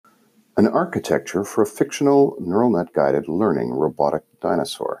An architecture for a fictional neural net-guided learning robotic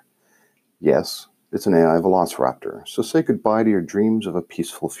dinosaur. Yes, it's an AI velociraptor, so say goodbye to your dreams of a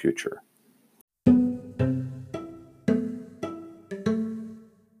peaceful future.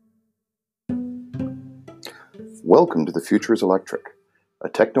 Welcome to The Future is Electric, a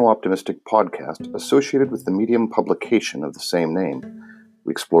techno-optimistic podcast associated with the Medium publication of the same name.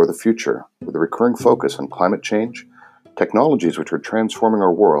 We explore the future with a recurring focus on climate change, technologies which are transforming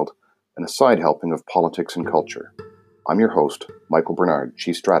our world, and a side helping of politics and culture. I'm your host, Michael Bernard,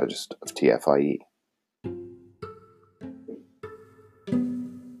 Chief Strategist of TFIE.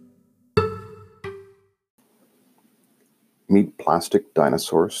 Meet plastic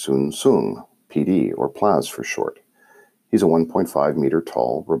dinosaur Sun Sung, PD, or PLAS for short. He's a 1.5 meter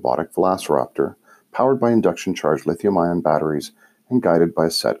tall robotic velociraptor powered by induction-charged lithium-ion batteries and guided by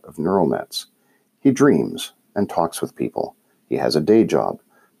a set of neural nets. He dreams and talks with people. He has a day job,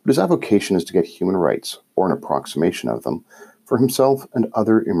 but his avocation is to get human rights, or an approximation of them, for himself and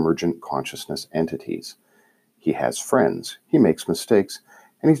other emergent consciousness entities. He has friends, he makes mistakes,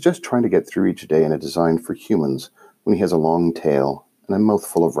 and he's just trying to get through each day in a design for humans when he has a long tail and a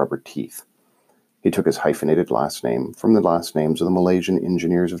mouthful of rubber teeth. He took his hyphenated last name from the last names of the Malaysian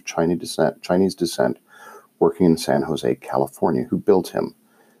engineers of Chinese descent working in San Jose, California, who built him.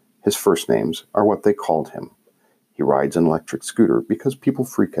 His first names are what they called him. He rides an electric scooter because people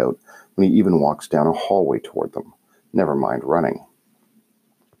freak out when he even walks down a hallway toward them, never mind running.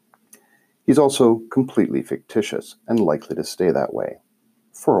 He's also completely fictitious and likely to stay that way.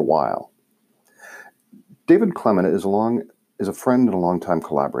 For a while. David Clement is a friend and a longtime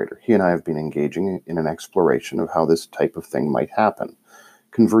collaborator. He and I have been engaging in an exploration of how this type of thing might happen,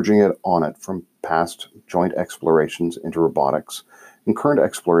 converging on it from past joint explorations into robotics and current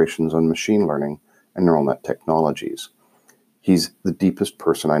explorations on machine learning and neural net technologies. He's the deepest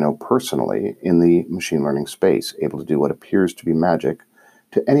person I know personally in the machine learning space, able to do what appears to be magic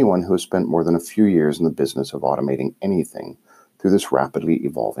to anyone who has spent more than a few years in the business of automating anything through this rapidly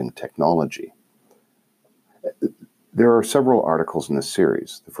evolving technology. There are several articles in this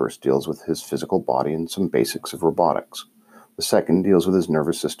series. The first deals with his physical body and some basics of robotics. The second deals with his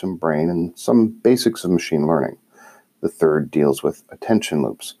nervous system, brain, and some basics of machine learning. The third deals with attention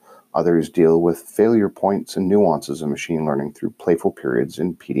loops. Others deal with failure points and nuances of machine learning through playful periods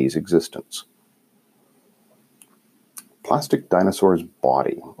in PD's existence. Plastic dinosaur's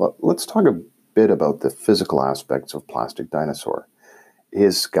body. Let's talk a bit about the physical aspects of plastic dinosaur.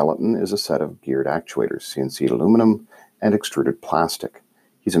 His skeleton is a set of geared actuators, CNC'd aluminum, and extruded plastic.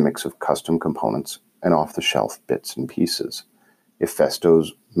 He's a mix of custom components and off-the-shelf bits and pieces. If Festos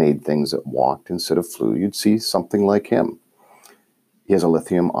made things that walked instead of flew, you'd see something like him. He has a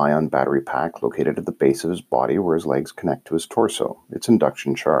lithium-ion battery pack located at the base of his body where his legs connect to his torso. It's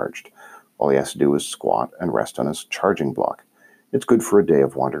induction charged. All he has to do is squat and rest on his charging block. It's good for a day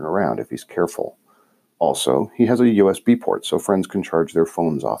of wandering around if he's careful. Also, he has a USB port so friends can charge their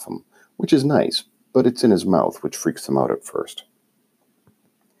phones off him, which is nice, but it's in his mouth, which freaks them out at first.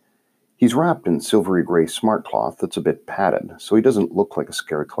 He's wrapped in silvery gray smart cloth that's a bit padded, so he doesn't look like a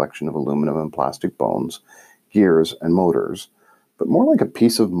scary collection of aluminum and plastic bones, gears, and motors, but more like a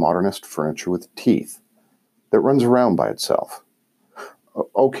piece of modernist furniture with teeth that runs around by itself.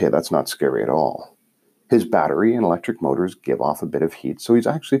 Okay, that's not scary at all. His battery and electric motors give off a bit of heat, so he's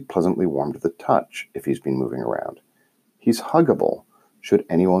actually pleasantly warm to the touch if he's been moving around. He's huggable, should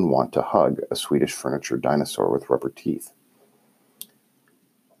anyone want to hug a Swedish furniture dinosaur with rubber teeth.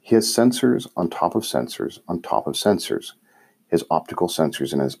 He has sensors on top of sensors on top of sensors. He has optical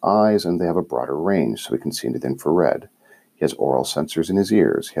sensors in his eyes, and they have a broader range, so he can see into the infrared. He has oral sensors in his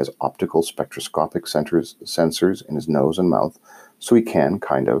ears. He has optical spectroscopic sensors in his nose and mouth, so he can,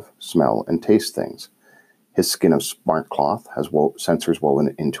 smell and taste things. His skin of smart cloth has sensors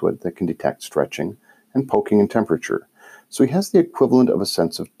woven into it that can detect stretching and poking and temperature, so he has the equivalent of a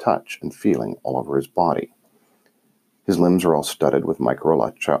sense of touch and feeling all over his body. His limbs are all studded with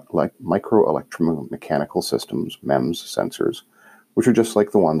microelectromechanical systems, MEMS sensors, which are just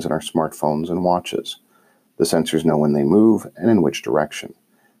like the ones in our smartphones and watches. The sensors know when they move and in which direction.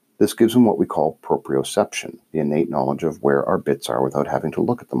 This gives him what we call proprioception, the innate knowledge of where our bits are without having to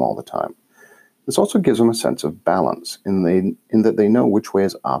look at them all the time. This also gives them a sense of balance in that they know which way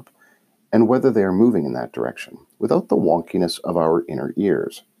is up and whether they are moving in that direction, without the wonkiness of our inner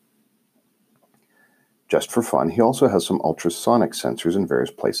ears. Just for fun, he also has some ultrasonic sensors in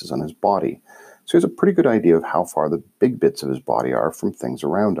various places on his body, so he has a pretty good idea of how far the big bits of his body are from things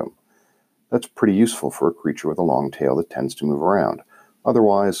around him. That's pretty useful for a creature with a long tail that tends to move around.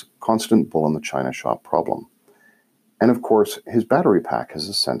 Otherwise, constant bull in the china shop problem. And of course, his battery pack has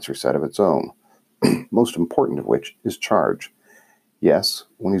a sensor set of its own, most important of which is charge. Yes,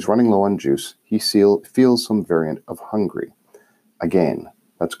 when he's running low on juice, he feels some variant of hungry. Again,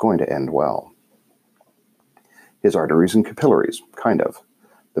 that's going to end well. His arteries and capillaries, kind of.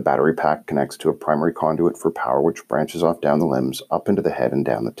 The battery pack connects to a primary conduit for power which branches off down the limbs, up into the head and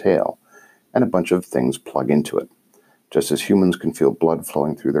down the tail, and a bunch of things plug into it. Just as humans can feel blood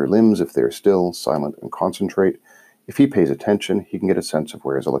flowing through their limbs if they're still, silent, and concentrate, if he pays attention, he can get a sense of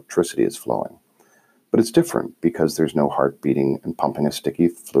where his electricity is flowing. But it's different because there's no heart beating and pumping a sticky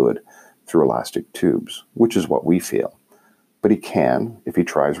fluid through elastic tubes, which is what we feel. But he can, if he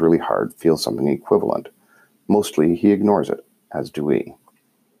tries really hard, feel something equivalent. Mostly he ignores it, as do we.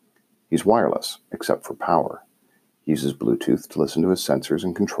 He's wireless, except for power. He uses Bluetooth to listen to his sensors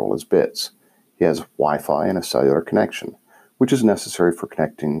and control his bits. He has Wi-Fi and a cellular connection, which is necessary for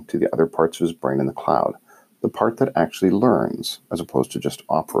connecting to the other parts of his brain in the cloud, the part that actually learns, as opposed to just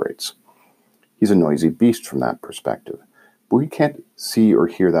operates. He's a noisy beast from that perspective, but we can't see or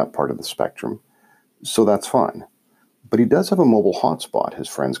hear that part of the spectrum, so that's fine. But he does have a mobile hotspot his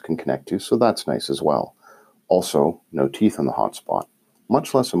friends can connect to, so that's nice as well. Also, no teeth on the hotspot,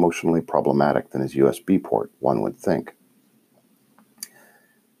 much less emotionally problematic than his USB port, one would think.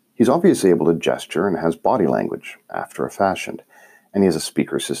 He's obviously able to gesture and has body language, after a fashion, and he has a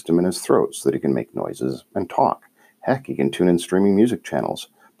speaker system in his throat so that he can make noises and talk. Heck, he can tune in streaming music channels,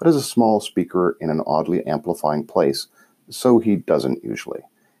 but has a small speaker in an oddly amplifying place, so he doesn't usually.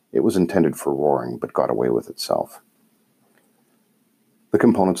 It was intended for roaring, but got away with itself. The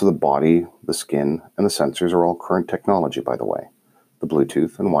components of the body, the skin, and the sensors are all current technology, by the way. The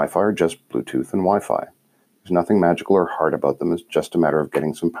Bluetooth and Wi-Fi are just Bluetooth and Wi-Fi. There's nothing magical or hard about them, it's just a matter of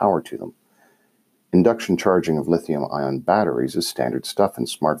getting some power to them. Induction charging of lithium-ion batteries is standard stuff in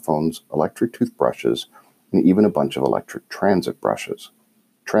smartphones, electric toothbrushes, and even a bunch of electric transit buses.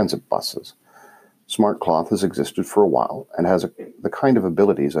 Smart cloth has existed for a while and has the kind of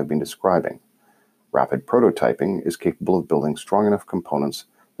abilities I've been describing. Rapid prototyping is capable of building strong enough components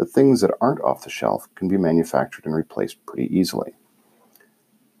that things that aren't off the shelf can be manufactured and replaced pretty easily.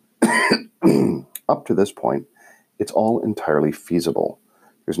 Up to this point, it's all entirely feasible.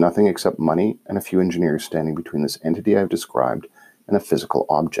 There's nothing except money and a few engineers standing between this entity I've described and a physical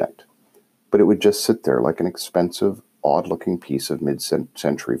object. But it would just sit there like an expensive, odd-looking piece of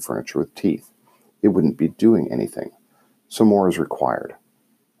mid-century furniture with teeth. It wouldn't be doing anything. So more is required.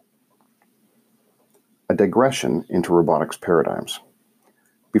 A digression into robotics paradigms.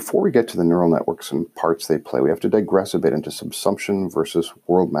 Before we get to the neural networks and parts they play, we have to digress a bit into subsumption versus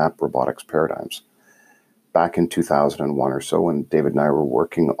world map robotics paradigms. Back in 2001 or so, when David and I were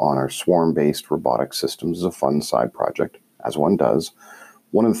working on our swarm-based robotic systems as a fun side project, as one does,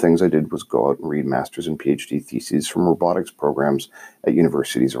 one of the things I did was go out and read master's and PhD theses from robotics programs at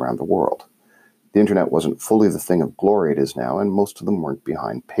universities around the world. The internet wasn't fully the thing of glory it is now, and most of them weren't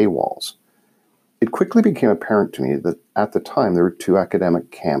behind paywalls. It quickly became apparent to me that at the time there were two academic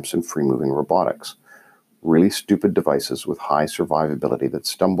camps in free-moving robotics. Really stupid devices with high survivability that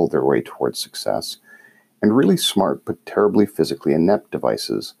stumbled their way towards success, and really smart but terribly physically inept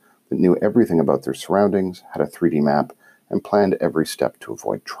devices that knew everything about their surroundings, had a 3D map, and planned every step to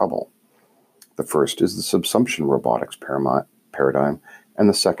avoid trouble. The first is the subsumption robotics paradigm, and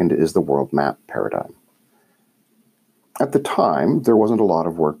the second is the world map paradigm. At the time, there wasn't a lot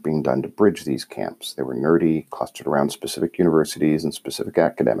of work being done to bridge these camps. They were nerdy, clustered around specific universities and specific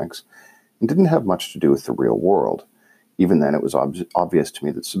academics, and didn't have much to do with the real world. Even then, it was obvious to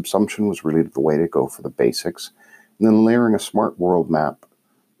me that subsumption was really the way to go for the basics, and then layering a smart world map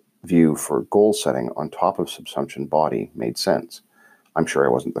view for goal setting on top of subsumption body made sense. I'm sure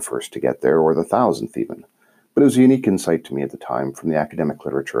I wasn't the first to get there, or the 1,000th even, but it was a unique insight to me at the time from the academic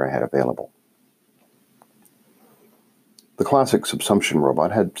literature I had available. The classic subsumption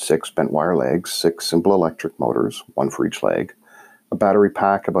robot had 6 bent wire legs, 6 simple electric motors, 1 for each leg, a battery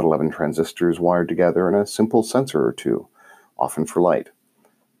pack, about 11 transistors wired together, and a simple sensor or two, often for light.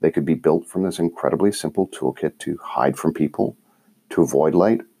 They could be built from this incredibly simple toolkit to hide from people, to avoid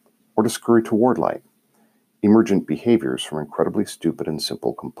light, or to scurry toward light. Emergent behaviors from incredibly stupid and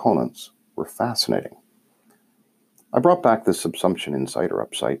simple components were fascinating. I brought back the subsumption insight or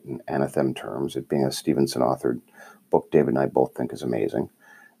upsight in anathem terms, it being a Stevenson-authored book David and I both think is amazing,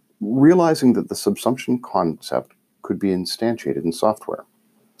 realizing that the subsumption concept could be instantiated in software.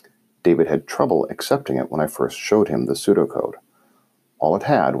 David had trouble accepting it when I first showed him the pseudocode. All it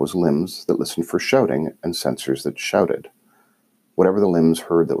had was limbs that listened for shouting and sensors that shouted. Whatever the limbs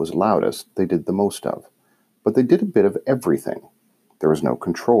heard that was loudest, they did the most of. But they did a bit of everything. There was no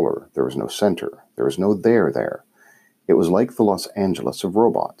controller, there was no center, there was no there. It was like the Los Angeles of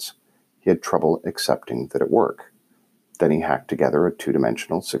robots. He had trouble accepting that it worked. Then he hacked together a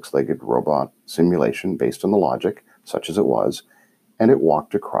two-dimensional, six-legged robot simulation based on the logic, such as it was, and it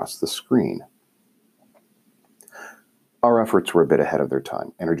walked across the screen. Our efforts were a bit ahead of their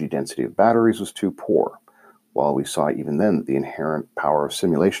time. Energy density of batteries was too poor, while we saw even then that the inherent power of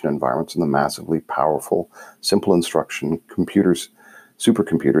simulation environments and the massively powerful, simple instruction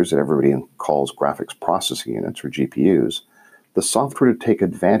supercomputers that everybody calls graphics processing units or GPUs, the software to take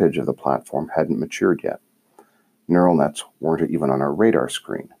advantage of the platform hadn't matured yet. Neural nets weren't even on our radar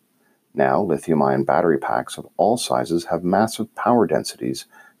screen. Now, lithium-ion battery packs of all sizes have massive power densities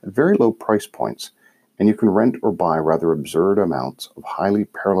at very low price points, and you can rent or buy rather absurd amounts of highly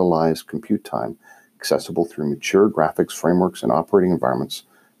parallelized compute time accessible through mature graphics frameworks and operating environments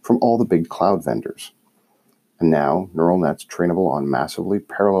from all the big cloud vendors. And now, neural nets trainable on massively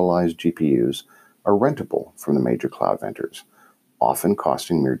parallelized GPUs are rentable from the major cloud vendors, often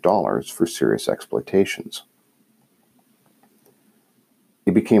costing mere dollars for serious exploitations.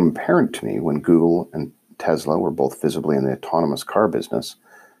 It became apparent to me when Google and Tesla were both visibly in the autonomous car business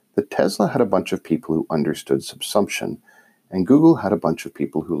that Tesla had a bunch of people who understood subsumption, and Google had a bunch of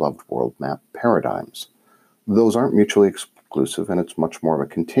people who loved world map paradigms. Those aren't mutually exclusive, and it's much more of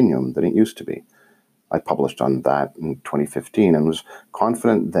a continuum than it used to be. I published on that in 2015 and was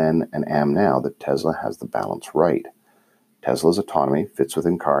confident then and am now that Tesla has the balance right. Tesla's autonomy fits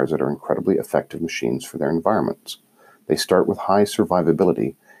within cars that are incredibly effective machines for their environments. They start with high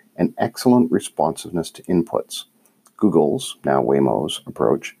survivability and excellent responsiveness to inputs. Google's, now Waymo's,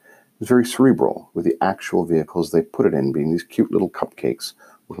 approach is very cerebral, with the actual vehicles they put it in being these cute little cupcakes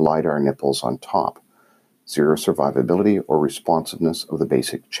with LiDAR nipples on top. Zero survivability or responsiveness of the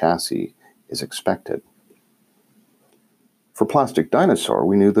basic chassis is expected. For Plastic Dinosaur,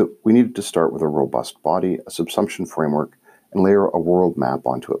 we knew that we needed to start with a robust body, a subsumption framework, and layer a world map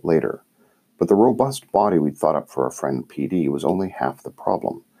onto it later. But the robust body we'd thought up for our friend PD was only half the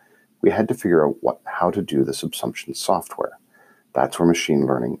problem. We had to figure out how to do the subsumption software. That's where machine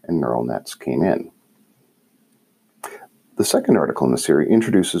learning and neural nets came in. The second article in the series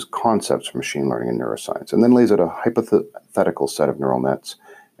introduces concepts of machine learning and neuroscience, and then lays out a hypothetical set of neural nets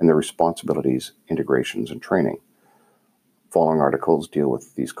and their responsibilities, integrations, and training. Following articles deal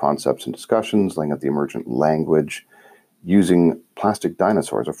with these concepts and discussions, laying out the emergent language, using Plastic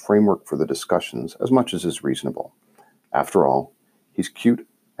Dinosaur as a framework for the discussions as much as is reasonable. After all, he's cute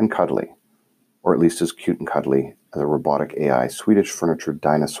and cuddly, or at least as cute and cuddly as a robotic AI Swedish furniture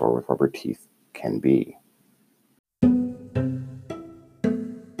dinosaur with rubber teeth can be.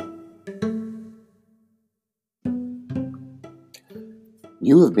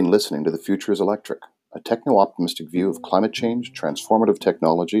 You have been listening to The Future is Electric, a techno-optimistic view of climate change, transformative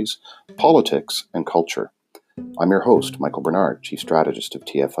technologies, politics, and culture. I'm your host, Michael Bernard, Chief Strategist of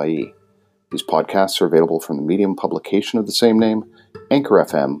TFIE. These podcasts are available from the Medium publication of the same name, Anchor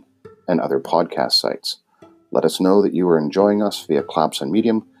FM, and other podcast sites. Let us know that you are enjoying us via Claps on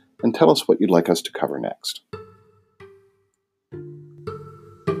Medium, and tell us what you'd like us to cover next.